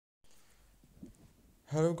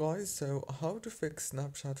Hello guys, so how to fix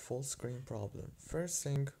Snapchat full screen problem. First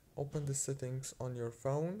thing, open the settings on your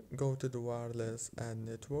phone, go to the wireless and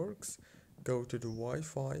networks, go to the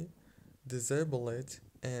Wi-Fi, disable it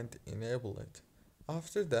and enable it.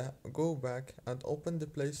 After that, go back and open the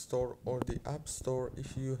Play Store or the App Store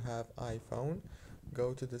if you have iPhone.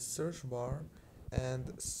 Go to the search bar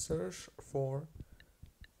and search for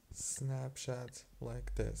Snapchat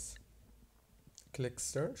like this. Click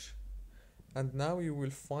search and now you will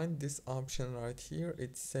find this option right here.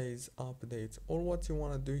 It says update. All what you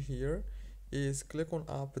want to do here is click on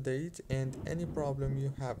update and any problem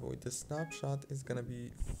you have with the Snapchat is gonna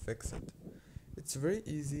be fixed. It's very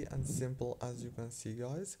easy and simple as you can see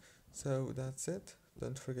guys. So that's it.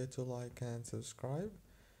 Don't forget to like and subscribe,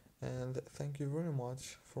 and thank you very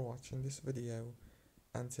much for watching this video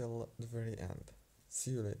until the very end.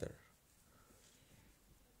 See you later.